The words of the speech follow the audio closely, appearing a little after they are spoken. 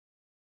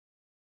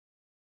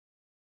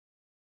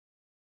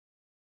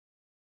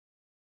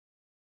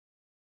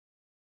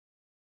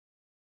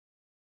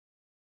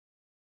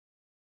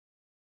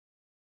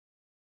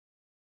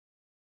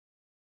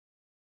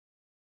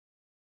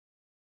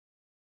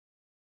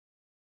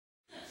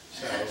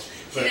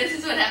See, this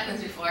is what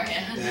happens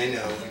beforehand. I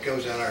know, it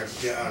goes on our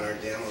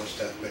demo and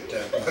stuff, but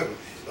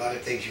a lot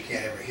of things you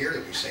can't ever hear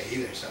that we say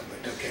either, so,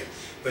 but okay.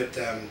 But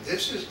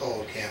this is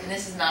old Cam. And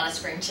this is not a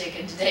spring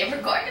chicken. Today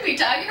we're going to be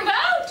talking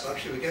about...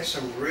 Actually, we got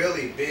some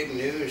really big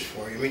news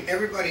for you. I mean,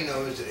 everybody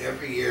knows that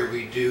every year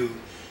we do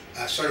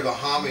sort of a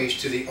homage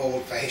to the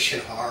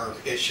old-fashioned horror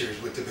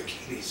pictures with the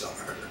Bikini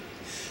Czar.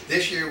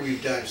 This year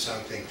we've done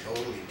something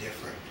totally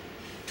different.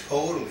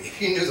 Totally.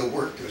 If you knew the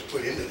work that was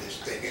put into this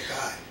thing,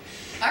 God.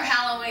 Our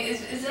Halloween,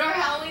 is it our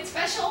Halloween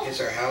special?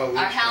 It's our Halloween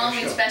special. Our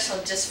Halloween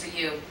special just for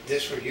you.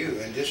 Just for you.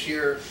 And this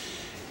year,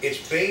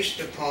 it's based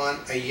upon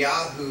a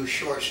Yahoo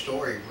short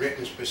story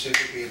written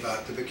specifically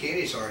about the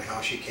Bikini Czar and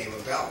how she came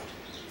about.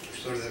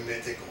 Sort of the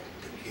mythical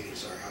Bikini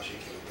Czar, how she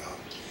came about.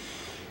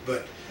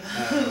 But,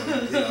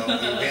 you know,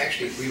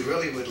 we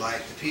really would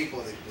like the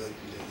people that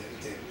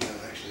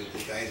actually the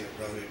guy that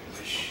wrote it,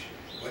 which,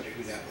 I wonder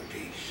who that would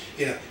be.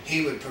 You know,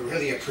 he would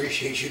really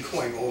appreciate you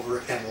going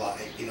over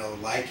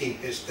and liking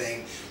his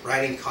thing,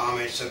 writing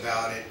comments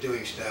about it,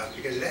 doing stuff,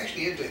 because it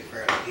actually is doing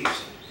fairly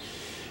decent.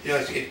 You know,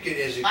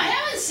 I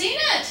haven't seen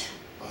it.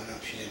 Oh no,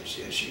 she didn't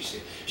see it.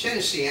 She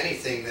didn't see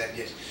anything that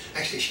gets.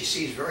 Actually, she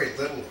sees very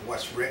little of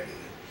what's written.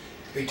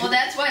 Well,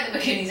 that's why the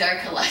Bikini Czar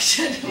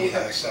collection.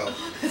 Yeah, so.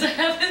 Because I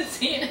haven't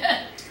seen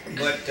it.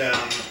 But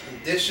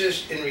this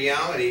is, in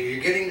reality,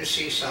 you're getting to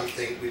see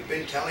something. We've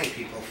been telling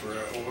people for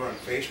over on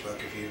Facebook.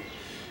 If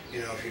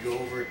you go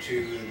over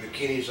to the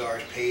Bikini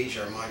Czar's page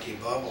or Monty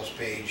Bubbles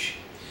page,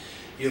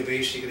 you'll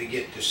basically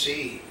get to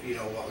see,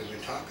 what we've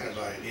been talking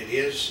about. It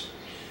is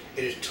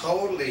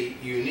totally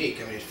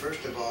unique. I mean,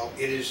 first of all,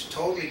 it is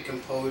totally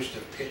composed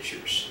of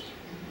pictures.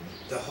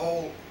 The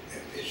whole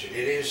picture.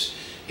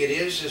 It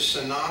is a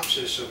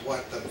synopsis of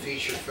what the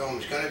feature film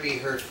is going to be.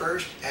 Her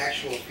first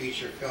actual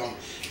feature film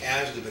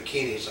as the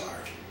Bikini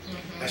Czar.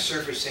 A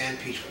surface sand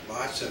beach with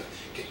lots of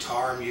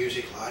guitar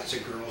music, lots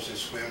of girls in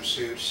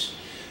swimsuits.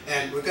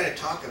 And we're going to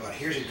talk about,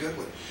 here's a good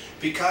one,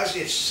 because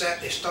it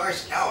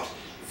starts out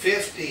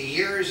 50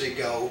 years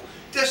ago,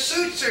 the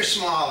suits are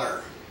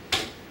smaller.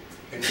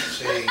 And you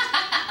say,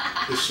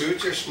 the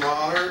suits are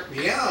smaller?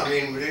 Yeah, I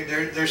mean,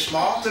 they're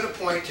small to the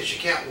point that you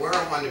can't wear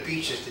them on the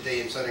beaches today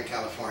in Southern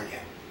California.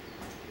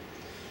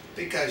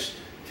 Because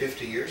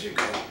 50 years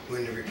ago,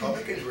 when the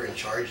Republicans were in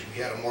charge,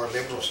 we had a more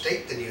liberal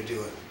state than you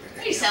do.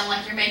 You sound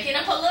like you're making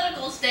a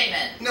political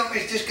statement. No,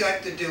 it's just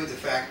got to do with the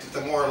fact that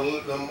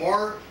the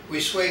more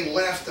we swing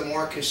left, the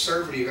more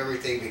conservative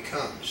everything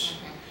becomes.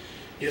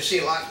 You'll see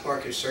a lot more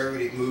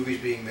conservative movies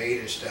being made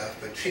and stuff,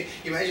 but you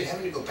imagine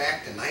having to go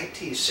back to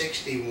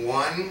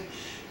 1961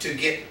 to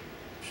get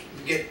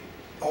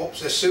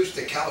the suits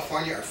that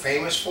California are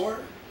famous for.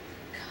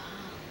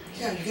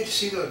 Yeah, you get to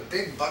see those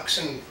big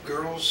buxom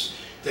girls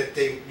that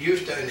they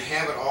used to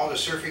inhabit all the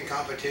surfing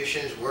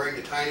competitions, wearing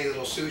the tiny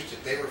little suits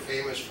that they were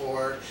famous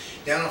for,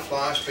 down on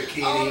floss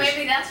bikinis. Oh,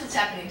 maybe that's what's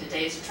happening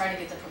today, is they're trying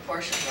to get the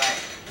proportions right.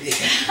 Yeah.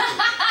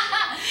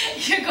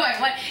 You're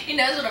going, what? He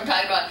knows what I'm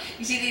talking about.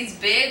 You see these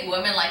big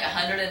women, like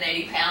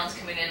 180 pounds,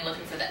 coming in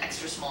looking for the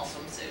extra small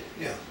swimsuit.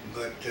 Yeah,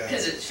 but...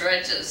 Because it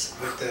stretches.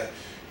 But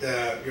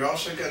you're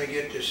also going to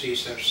get to see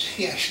some...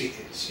 She's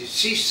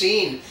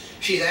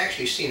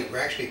actually seen it. We're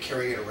actually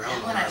carrying it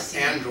around on our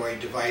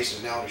Android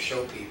devices now to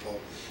show people,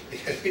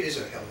 because it is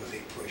a hell of a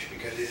big push,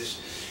 because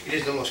it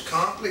is the most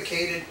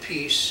complicated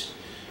piece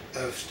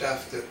of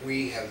stuff that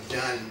we have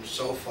done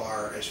so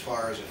far as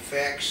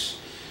effects,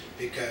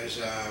 because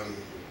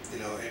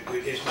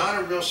it's not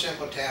a real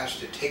simple task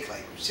to take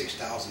like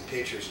 6,000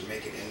 pictures and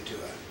make it into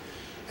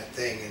a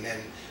thing. And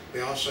then we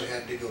also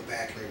had to go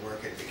back and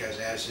rework it, because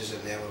as is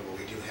inevitable,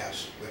 we do have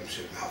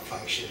swimsuit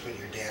malfunctions when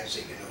you're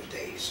dancing in those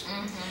days.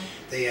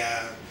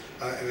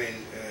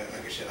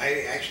 Like I said,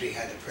 I actually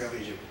had the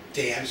privilege of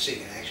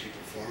dancing and actually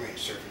performing in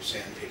surf and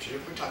sand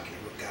pictures. We're talking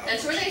about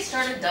That's where they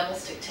started double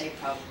stick tape,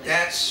 probably.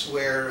 That's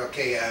where,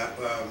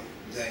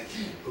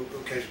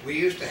 because we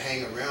used to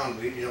hang around,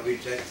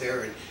 we'd sit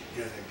there and,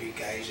 there'd be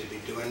guys that'd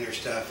be doing their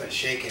stuff and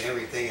shaking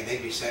everything, and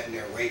they'd be sitting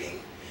there waiting.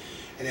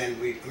 And then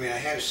I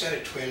had a set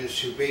of twins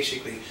who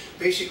basically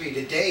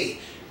today,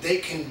 they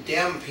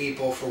condemn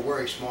people for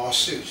wearing small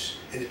suits.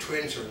 And the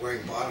twins are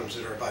wearing bottoms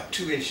that are about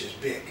 2 inches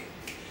big.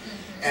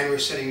 And we're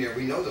sitting there,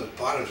 we know those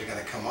bottoms are going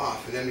to come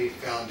off. And then we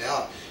found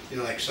out,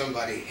 like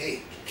somebody,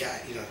 hey,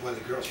 guy, one of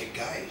the girls, hey,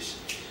 guys,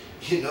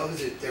 you know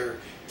that they're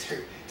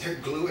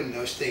gluing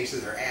those things to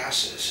their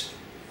asses.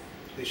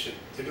 They said,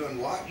 they're doing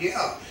what?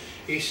 Yeah.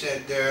 He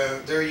said,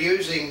 they're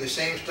using the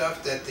same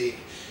stuff that the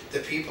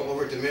people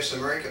over at the Miss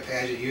America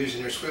pageant use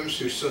in their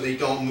swimsuits, so they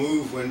don't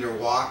move when they're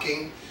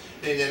walking.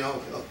 And then,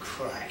 oh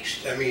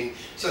Christ. I mean,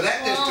 so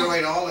that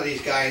destroyed all of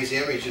these guys'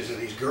 images of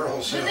these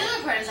girls. But the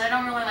other part is, I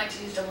don't really like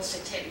to use double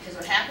stick tape, because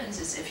what happens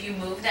is if you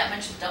move that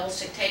much with double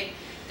stick tape,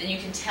 then you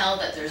can tell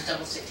that there's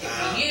double stick tape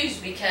being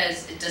used,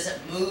 because it doesn't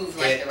move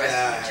like the rest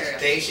of the material.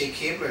 Stacy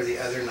Keibler the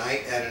other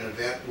night at an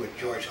event with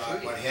George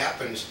Clooney, what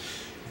happens,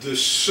 the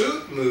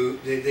suit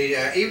moved,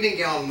 the evening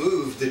gown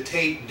moved, the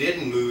tape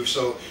didn't move,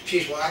 so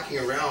she's walking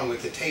around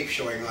with the tape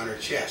showing on her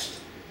chest.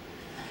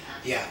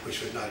 Yeah,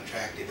 which was not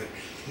attractive, but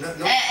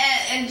no.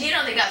 And you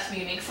know they got some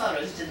unique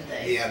photos, didn't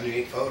they? Yeah,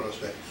 unique photos,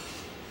 but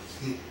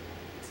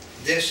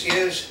this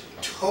is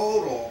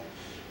total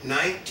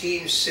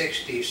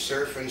 1960s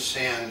surf and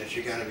sand that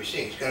you're going to be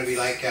seeing. It's going to be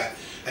like a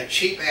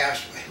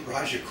cheap-ass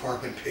Roger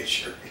Corman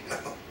picture,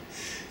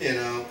 you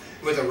know,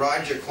 with a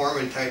Roger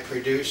Corman type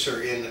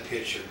producer in the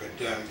picture. But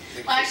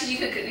well, actually, you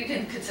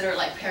can consider it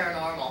like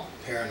paranormal.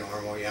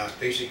 Paranormal, yeah.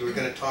 Basically, we're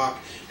going to talk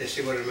and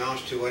see what it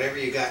amounts to. Whatever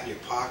you got in your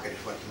pocket is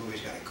what the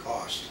movie's going to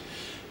cost.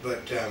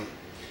 But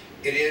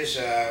it is.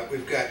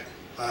 We've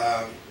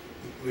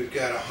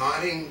got a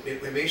haunting.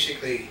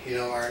 Basically, you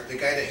know, the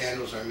guy that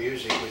handles our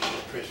music, which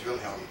is Prince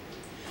Wilhelm,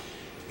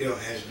 you know,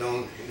 has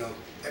known. You know,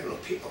 I don't know.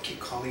 People keep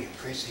calling him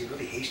Prince. He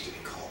really hates to be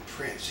called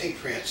Prince. Hey,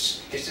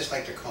 Prince. It's just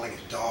like they're calling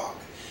his dog.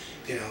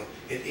 You know,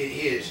 it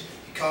is.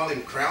 You call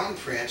him Crown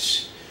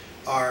Prince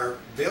or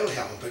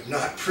Wilhelm, but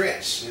not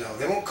Prince. You know,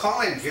 they won't call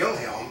him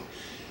Wilhelm.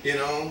 You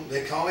know,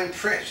 they call him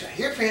Prince.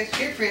 Here, Prince.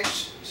 Here,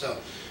 Prince. So,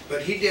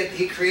 but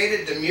he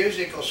created the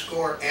musical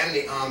score and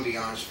the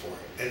ambiance for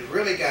it. And it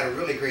really got a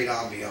really great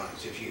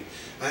ambiance if you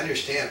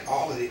understand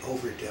all of the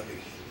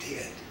overdubbing he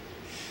did.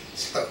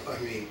 So, I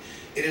mean,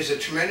 it is a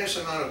tremendous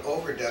amount of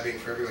overdubbing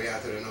for everybody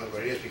out there that knows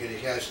what it is, because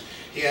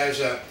he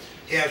has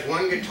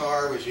one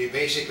guitar which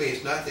basically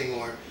is nothing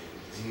more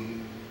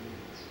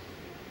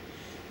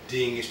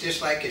ding. It's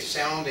just like it's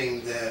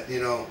sounding that,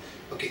 you know,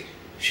 okay,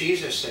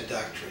 she's a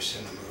seductress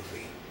in the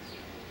movie.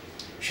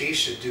 She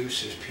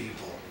seduces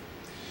people.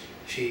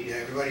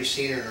 Everybody's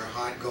seen her in her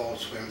hot gold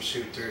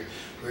swimsuit.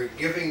 We're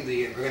going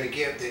to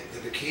give the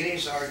Bikini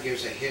Czar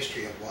gives a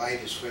history of why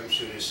the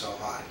swimsuit is so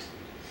hot,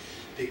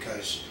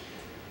 because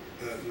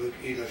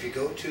you know, if you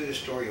go to the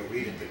story, you'll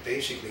read it. But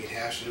basically, it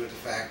has to do with the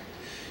fact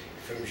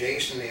from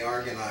Jason the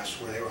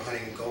Argonauts, where they were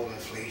hunting a golden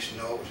fleece.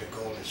 No, it was a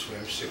golden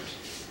swimsuit,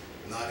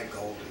 not a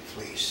golden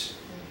fleece.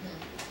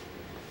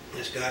 Mm-hmm.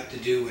 It's got to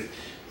do with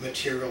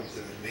material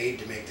that was made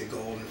to make the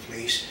golden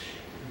fleece,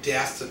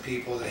 death of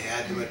people that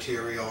had the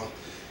material.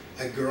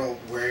 A girl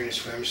wearing a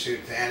swimsuit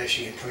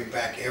vanishing and coming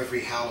back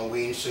every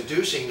Halloween,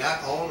 seducing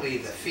not only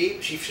the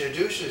female, she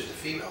seduces the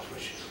females,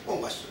 which, well,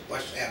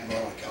 what's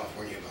abnormal in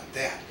California about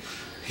that?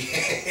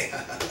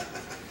 Yeah.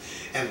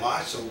 And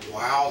lots of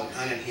wild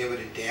and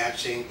uninhibited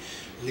dancing,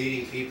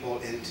 leading people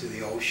into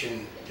the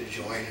ocean to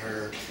join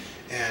her,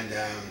 and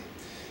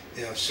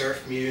you know,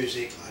 surf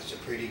music, lots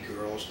of pretty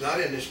girls. Not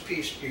in this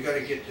piece. You got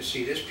to get to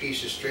see this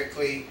piece is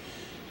strictly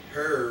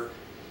her.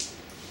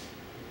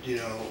 You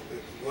know,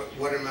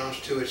 what amounts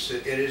to it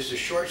is a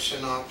short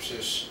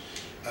synopsis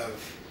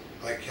of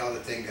like how the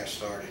thing got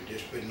started.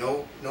 Just with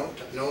no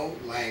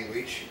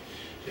language,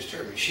 just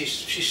her.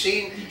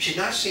 She's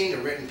not seen the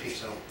written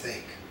piece. I don't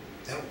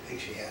think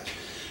she has,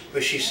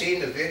 but she's seen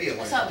the video.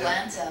 I saw a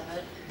glance of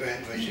it.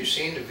 But she's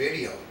seen the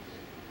video,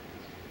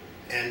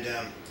 and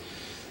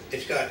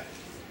it's got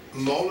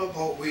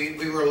multiple.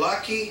 We were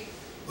lucky,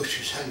 which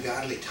was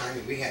ungodly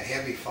timing. We had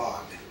heavy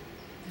fog.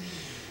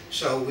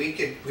 So we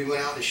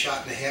went out and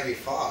shot in a heavy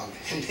fog,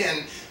 and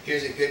then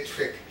here's a good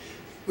trick.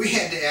 We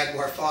had to add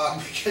more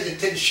fog because it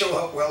didn't show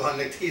up well on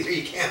the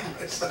 3D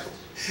camera. So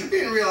we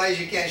didn't realize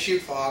you can't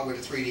shoot fog with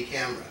a 3D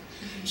camera.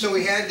 So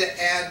we had to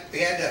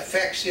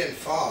effects in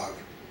fog,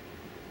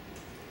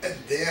 and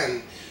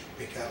then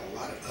we got a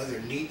lot of other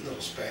neat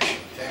little special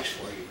effects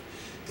for you.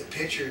 The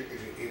picture,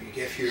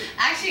 if you're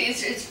actually,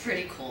 it's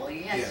pretty cool.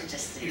 You have to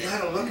just see it. You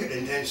got to look at it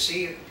and then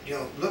see, you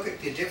know, look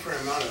at the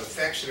different amount of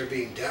effects that are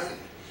being done.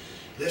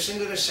 Listen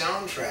to the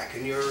soundtrack,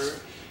 and you're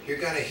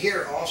going to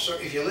hear also.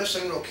 If you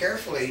listen real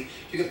carefully,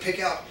 you can pick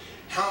out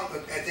how.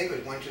 I think it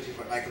was 1, 2, 3,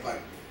 4, like about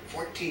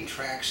 14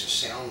 tracks of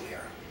sound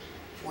there.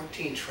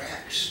 14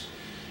 tracks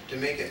to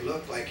make it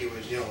look like it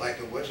was, you know, like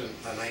it wasn't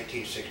a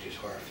 1960s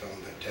horror film.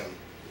 But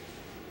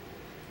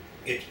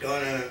it's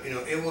gonna, you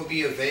know, it will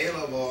be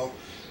available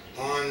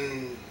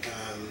on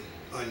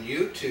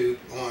YouTube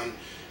on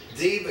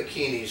The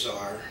Bikini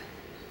Czar.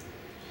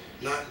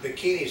 Not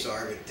Bikini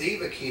Czar, but The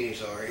Bikini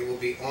Czar. It will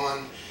be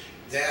on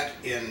that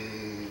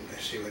in,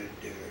 let's see what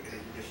it do.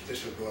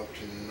 This will go up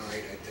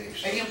tonight, I think.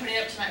 So. Are you going to put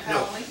it up tonight for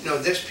Halloween? No,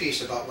 this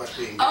piece about what's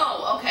being done.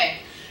 Oh, okay.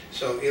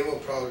 So it will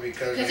probably be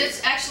because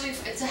it's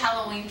a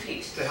Halloween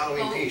piece. It's a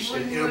Halloween piece.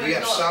 It'll be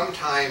up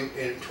sometime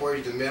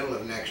towards the middle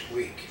of next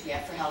week.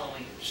 Yeah, for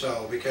Halloween.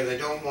 So because I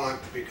don't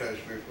want, because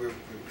we've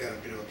got a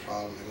bit of a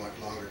problem. We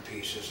want longer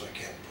pieces. So I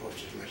can't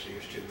post as much as I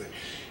used to. But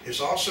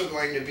it's also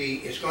going to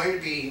be.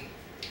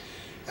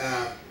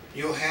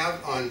 You'll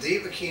have on The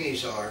Bikini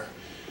Czar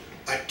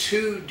a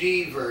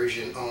 2D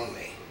version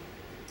only,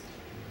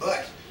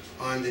 but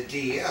on the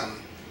DM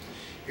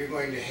you're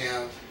going to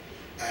have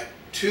a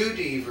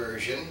 2D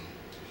version,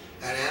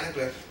 an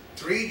anaglyph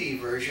 3D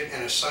version,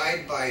 and a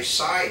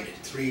side-by-side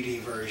 3D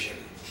version,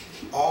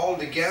 all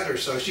together.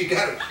 So you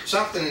got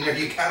something in there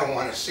you kind of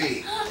want to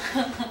see.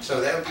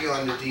 So that'll be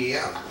on the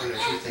DM. I don't know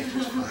if you think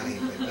it's funny,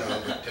 but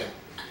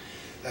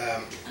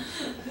no.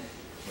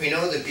 We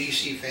know the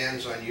BC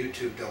fans on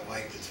YouTube don't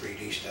like the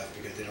 3D stuff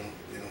because they don't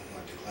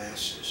want the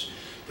glasses.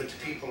 But the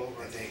people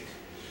over, I think,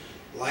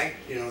 like,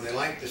 you know, they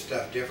like the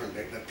stuff different,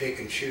 they pick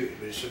and choose,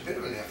 but it's a bit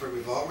of an effort.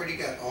 We've already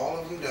got all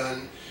of them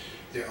done.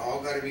 They're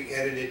all got to be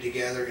edited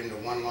together into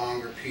one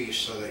longer piece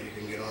so that you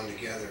can get on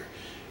together.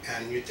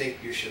 And you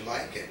think you should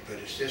like it, but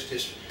it's just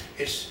this.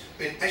 I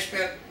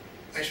spent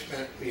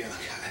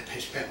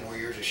more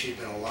years than she's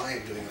been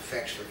alive doing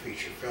effects for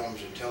feature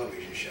films and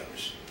television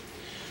shows.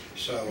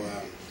 So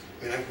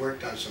I mean, I've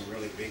worked on some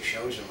really big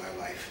shows in my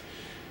life.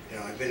 You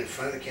know, I've been in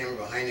front of the camera,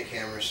 behind the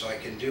camera, so I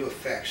can do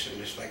effects. And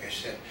just like I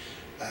said,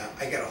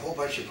 I got a whole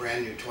bunch of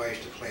brand new toys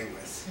to play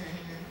with,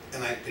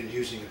 and I've been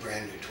using the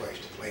brand new toys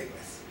to play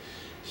with.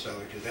 So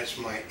because that's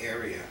my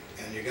area,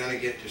 and you're gonna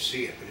get to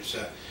see it. But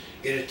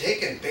it had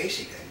taken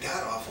basically a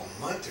god-awful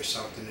month or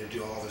something to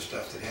do all the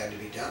stuff that had to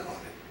be done on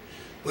it,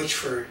 which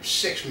for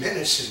 6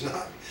 minutes is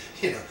not,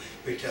 you know,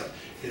 they're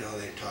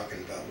talking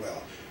about,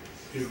 well,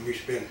 you know,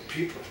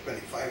 people are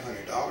spending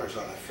 $500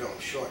 on a film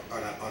short,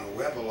 on a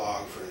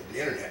webalog for the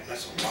internet, and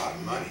that's a lot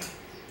of money.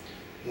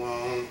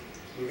 Well,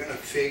 we're gonna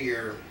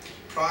figure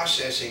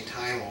processing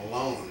time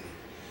alone.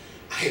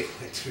 I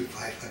went through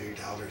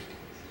 $500.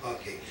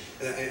 Okay,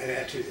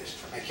 I do this.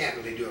 I can't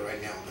really do it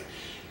right now, but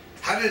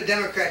how did a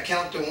Democrat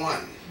count to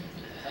 1?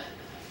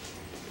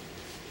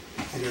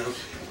 You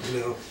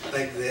know,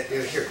 like that.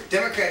 Here,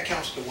 Democrat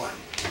counts to 1.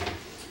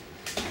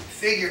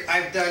 Figure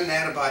I've done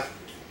that about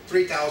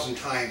 3,000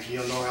 times, and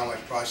you'll know how much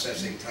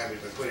processing time has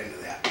been put into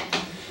that.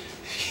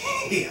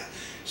 Yeah.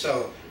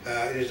 So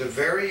it is a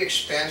very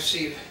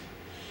expensive,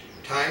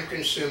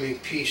 time-consuming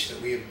piece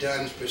that we have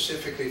done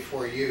specifically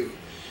for you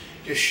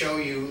to show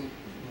you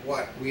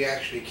what we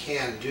actually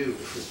can do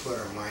if we put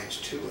our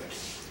minds to it.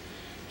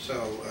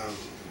 So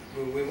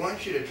we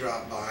want you to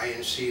drop by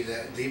and see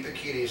that The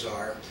Bikini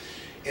Czar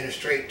in a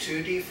straight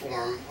 2D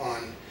form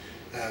on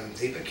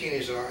The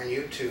Bikini Czar on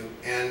YouTube,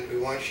 and we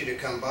want you to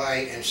come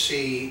by and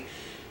see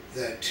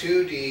the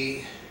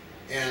 2D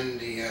and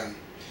the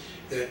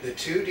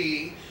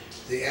 2D,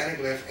 the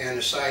anaglyph, and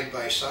the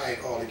side-by-side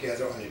all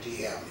together on a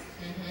DM.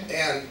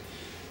 And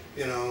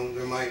you know,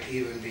 there might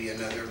even be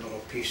another little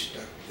piece.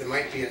 There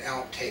might be an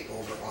outtake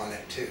over on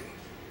it too.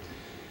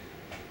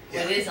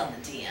 Yeah. It is on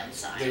the DM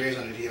side. There is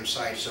on the DM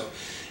side. So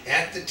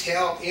at the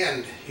tail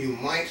end, you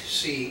might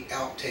see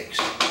outtakes,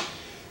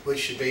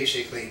 which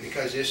basically,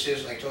 because this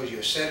is, like I told you, it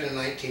was set in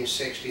the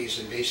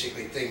 1960s, and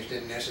basically things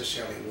didn't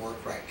necessarily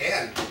work right.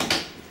 And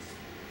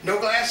no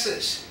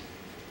glasses,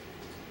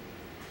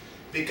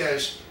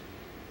 because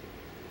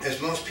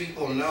as most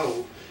people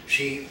know,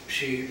 you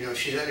know,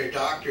 she's under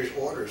doctor's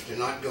orders to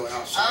not go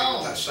outside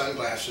without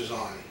sunglasses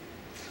on.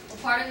 Well,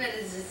 part of it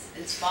is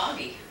it's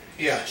foggy.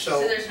 Yeah, so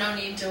there's no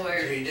need to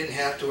wear. She didn't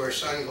have to wear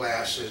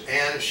sunglasses,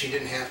 and she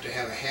didn't have to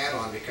have a hat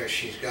on because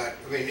she's got.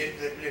 I mean,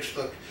 it just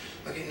look.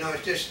 Okay, no,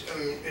 it's just.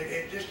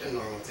 It's just a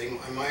normal thing.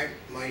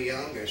 My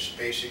youngest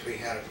basically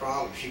had a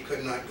problem. She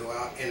could not go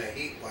out in a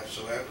heat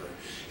whatsoever,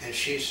 and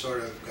she's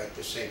sort of got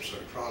the same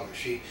sort of problem.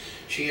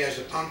 She has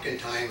a pumpkin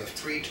time of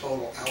 3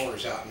 total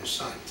hours out in the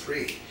sun,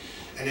 3.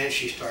 And then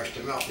she starts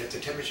to melt. And if the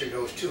temperature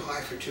goes too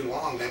high for too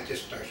long, that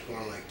just starts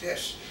going like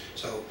this.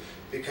 So,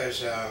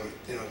 because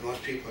you know,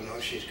 most people know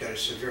she's got a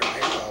severe eye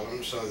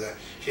problem, so that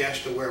she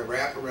has to wear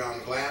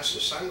wraparound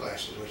glasses,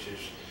 sunglasses, which is,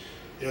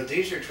 you know,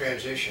 these are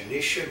transition.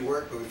 These should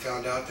work, but we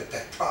found out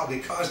that probably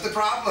caused the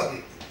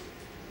problem.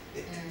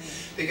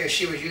 Because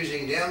she was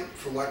using them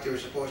for what they were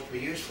supposed to be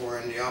used for,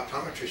 and the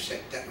optometrist said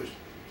that was.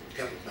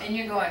 And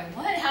you're going,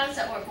 what? How does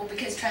that work? Well,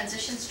 because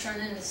transitions turn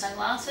into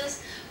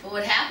sunglasses. But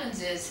what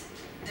happens is,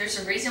 there's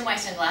a reason why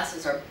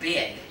sunglasses are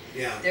big.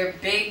 Yeah. They're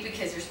big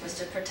because they're supposed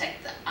to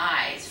protect the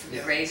eyes from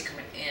the rays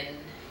coming in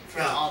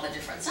from all the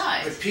different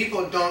sides. But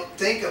people don't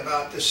think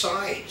about the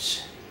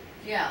sides.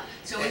 Yeah.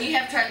 So when you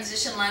have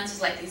transition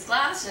lenses like these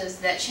glasses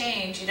that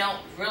change, you don't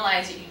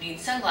realize that you need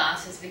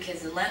sunglasses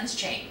because the lens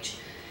change,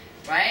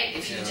 right?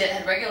 If you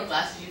had regular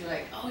glasses, you'd be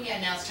like, oh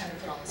yeah, now it's time to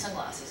put on the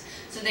sunglasses.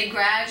 So they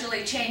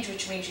gradually change,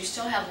 which means you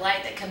still have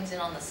light that comes in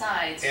on the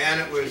sides.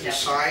 And it was the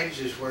sides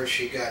is where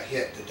she got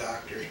hit. The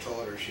doctors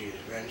told her she's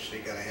eventually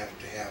going to have,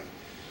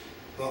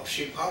 well,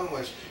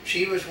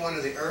 she was one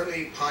of the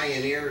early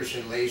pioneers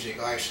in LASIK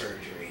eye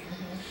surgery.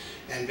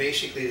 And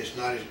basically it's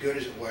not as good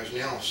as it was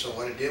now. So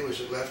what it did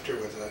was it left her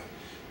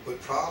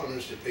with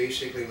problems that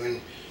basically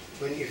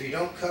if you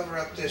don't cover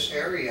up this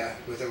area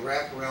with a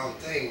wraparound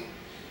thing,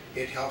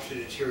 it helps to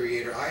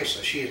deteriorate her eyes.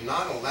 So she is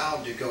not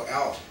allowed to go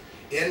out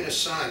in the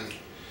sun.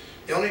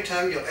 The only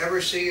time you'll ever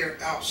see her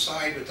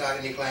outside without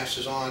any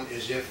glasses on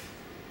is if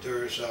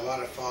there's a lot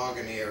of fog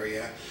in the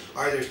area,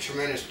 or there's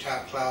tremendous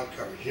top cloud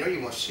coverage. You know, you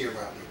want to see her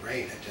out in the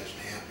rain. That doesn't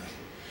happen.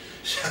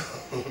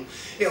 So,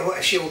 you know,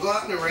 she will go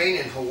out in the rain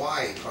in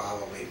Hawaii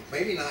probably.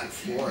 Maybe not in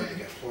Florida,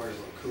 because Florida's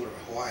a little cooler.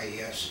 Hawaii,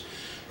 yes.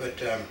 But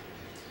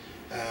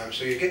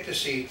so you get to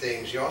see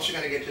things. You're also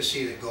going to get to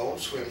see the gold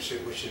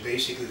swimsuit, which is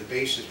basically the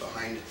basis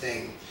behind the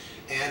thing,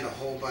 and a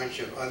whole bunch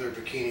of other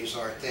Bikini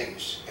Czar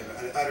things,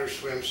 and other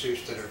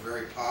swimsuits that are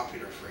very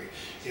popular for you.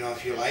 You know,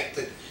 if you like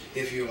the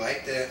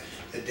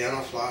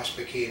dental floss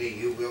bikini,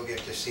 you will get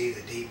to see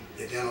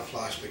the dental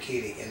floss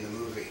bikini in the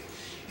movie.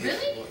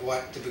 Really?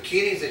 What the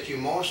bikinis that you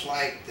most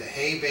like, the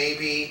Hey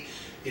Baby,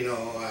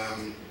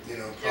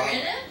 They're in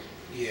it?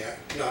 Yeah,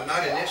 no,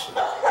 not in this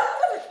one.